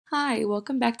Hi,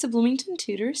 welcome back to Bloomington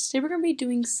Tutors. Today we're going to be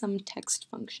doing some text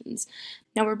functions.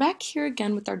 Now we're back here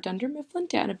again with our Dunder Mifflin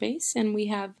database, and we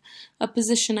have a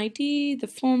position ID, the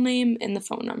full name, and the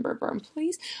phone number of our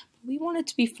employees. We want it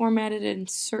to be formatted in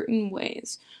certain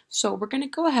ways. So we're going to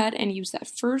go ahead and use that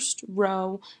first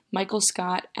row, Michael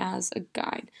Scott, as a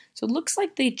guide. So it looks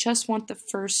like they just want the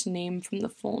first name from the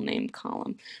full name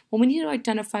column. Well, we need to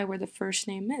identify where the first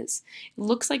name is. It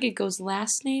looks like it goes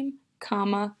last name,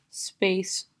 comma,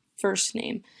 space, first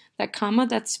name. That comma,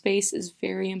 that space is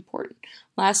very important.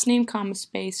 Last name, comma,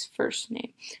 space, first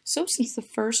name. So since the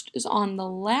first is on the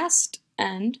last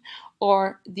end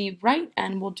or the right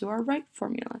end, we'll do our right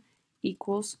formula.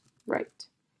 Equals right.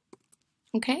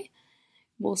 Okay,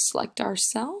 we'll select our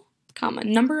cell, comma,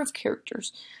 number of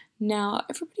characters. Now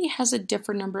everybody has a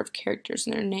different number of characters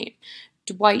in their name.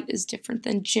 Dwight is different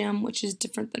than Jim, which is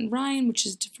different than Ryan, which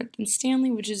is different than Stanley,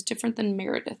 which is different than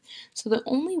Meredith. So the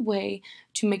only way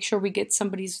to make sure we get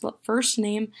somebody's first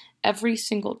name every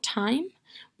single time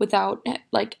without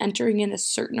like entering in a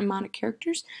certain amount of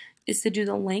characters is to do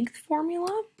the length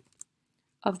formula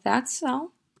of that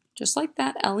cell, just like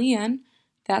that, LEN,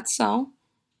 that cell,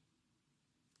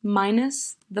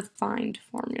 minus the find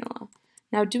formula.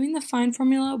 Now doing the find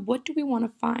formula, what do we want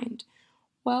to find?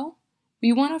 Well,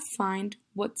 we want to find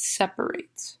what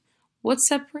separates. What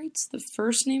separates the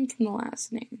first name from the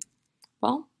last name?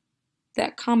 Well,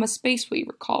 that comma space we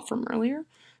recall from earlier.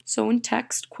 So in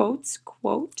text, quotes,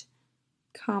 quote,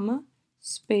 comma,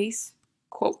 space,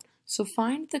 quote. So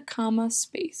find the comma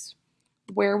space.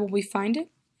 Where will we find it?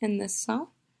 In this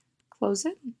cell. Close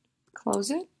it,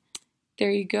 close it. There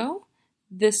you go.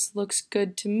 This looks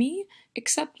good to me,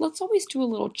 except let's always do a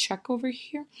little check over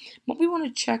here. What we want to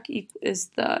check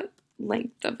is the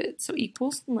length of it. So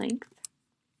equals length.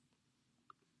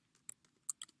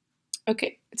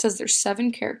 Okay, it says there's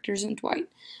 7 characters in Dwight.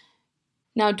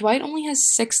 Now Dwight only has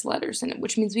 6 letters in it,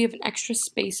 which means we have an extra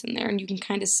space in there, and you can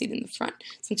kind of see it in the front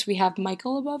since we have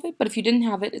Michael above it. But if you didn't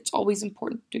have it, it's always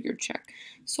important to do your check.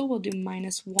 So we'll do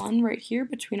 -1 right here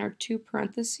between our 2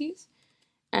 parentheses.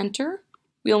 Enter.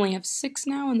 We only have 6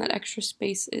 now, and that extra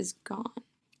space is gone.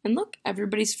 And look,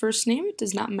 everybody's first name, it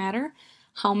does not matter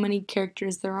how many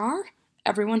characters there are.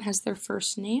 Everyone has their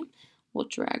first name. We'll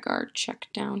drag our check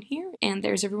down here, and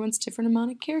there's everyone's different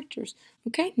amount of characters.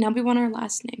 Okay, now we want our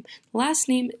last name. The last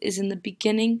name is in the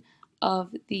beginning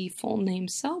of the full name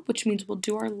cell, which means we'll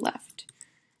do our left.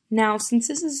 Now, since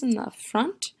this is in the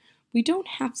front, we don't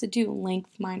have to do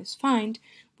length minus find,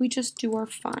 we just do our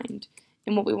find.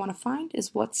 And what we want to find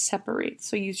is what separates.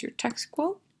 So use your text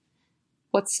quote.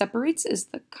 What separates is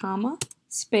the comma,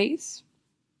 space,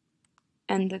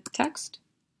 and the text,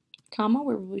 comma,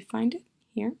 where will we find it?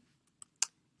 Here.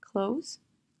 Close,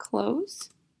 close.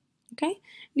 Okay,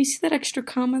 and you see that extra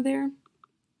comma there?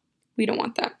 We don't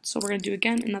want that. So we're going to do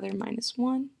again another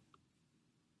 -1.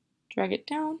 Drag it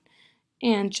down.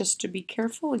 And just to be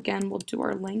careful, again, we'll do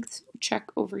our length check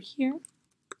over here.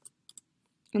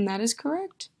 And that is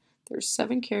correct. There's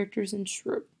 7 characters in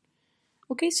Shrew.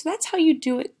 Okay, so that's how you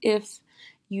do it if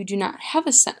you do not have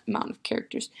a set amount of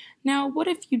characters. Now, what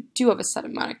if you do have a set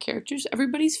amount of characters?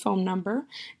 Everybody's phone number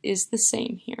is the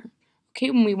same here. Okay,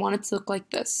 when we want it to look like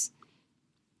this.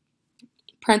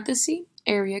 Parenthesis,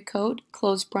 area code,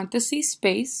 close parenthesis,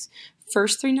 space,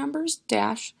 first 3 numbers,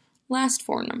 dash, last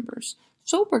 4 numbers.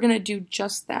 So we're going to do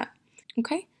just that.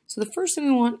 Okay, so the first thing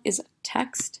we want is a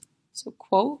text, so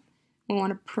quote, we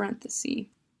want a parenthesis.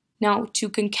 Now to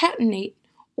concatenate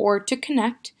or to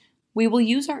connect, we will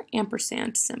use our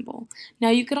ampersand symbol. Now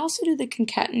you could also do the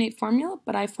concatenate formula,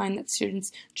 but I find that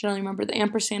students generally remember the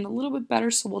ampersand a little bit better,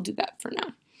 so we'll do that for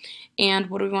now. And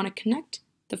what do we want to connect?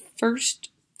 The first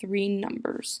 3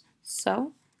 numbers.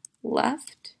 So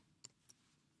left,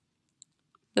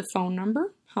 the phone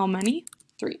number, how many?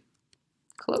 3.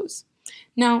 Close.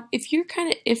 Now if you're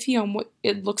kind of iffy on what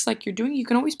it looks like you're doing, you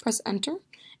can always press enter,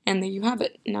 and there you have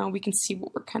it. Now we can see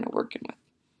what we're kind of working with.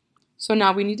 So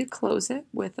now we need to close it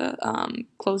with a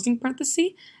closing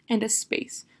parenthesis and a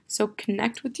space. So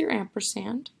connect with your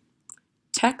ampersand,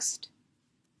 text,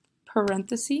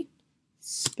 parenthesis,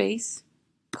 space,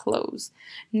 close.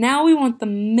 Now we want the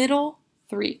middle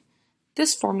 3.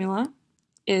 This formula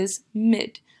is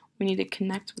mid. We need to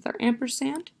connect with our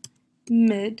ampersand,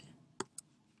 mid.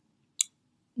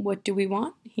 What do we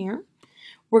want here?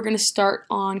 We're going to start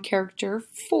on character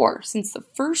 4. Since the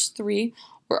first 3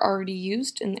 were already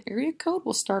used in the area code,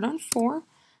 we'll start on 4.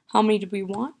 How many do we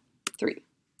want? 3.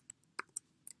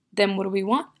 Then what do we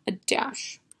want? A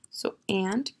dash. So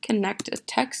and connect a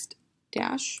text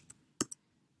dash.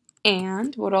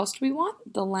 And what else do we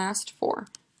want? The last 4.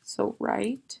 So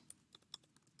right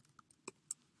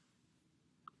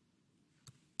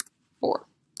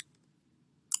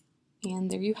And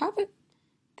there you have it.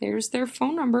 There's their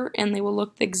phone number, and they will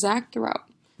look the exact throughout.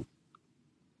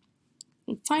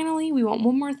 And finally, we want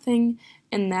one more thing,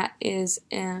 and that is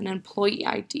an employee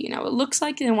ID. Now, it looks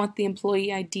like they want the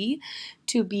employee ID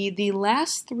to be the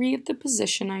last 3 of the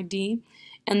position ID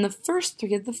and the first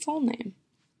 3 of the full name.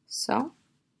 So,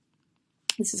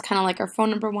 this is kind of like our phone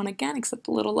number one again, except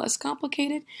a little less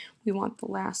complicated. We want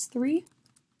the last 3,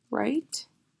 right?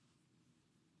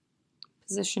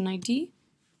 Position ID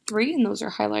 3, and those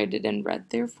are highlighted in red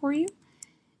there for you.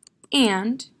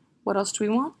 And what else do we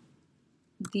want?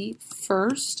 The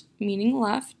first, meaning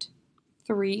left,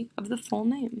 3 of the full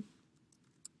name.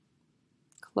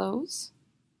 Close.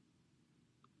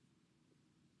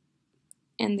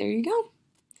 And there you go.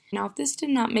 Now, if this did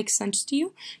not make sense to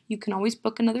you, you can always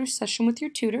book another session with your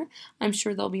tutor. I'm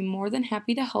sure they'll be more than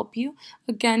happy to help you.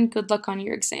 Again, good luck on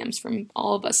your exams from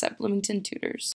all of us at Bloomington Tutors.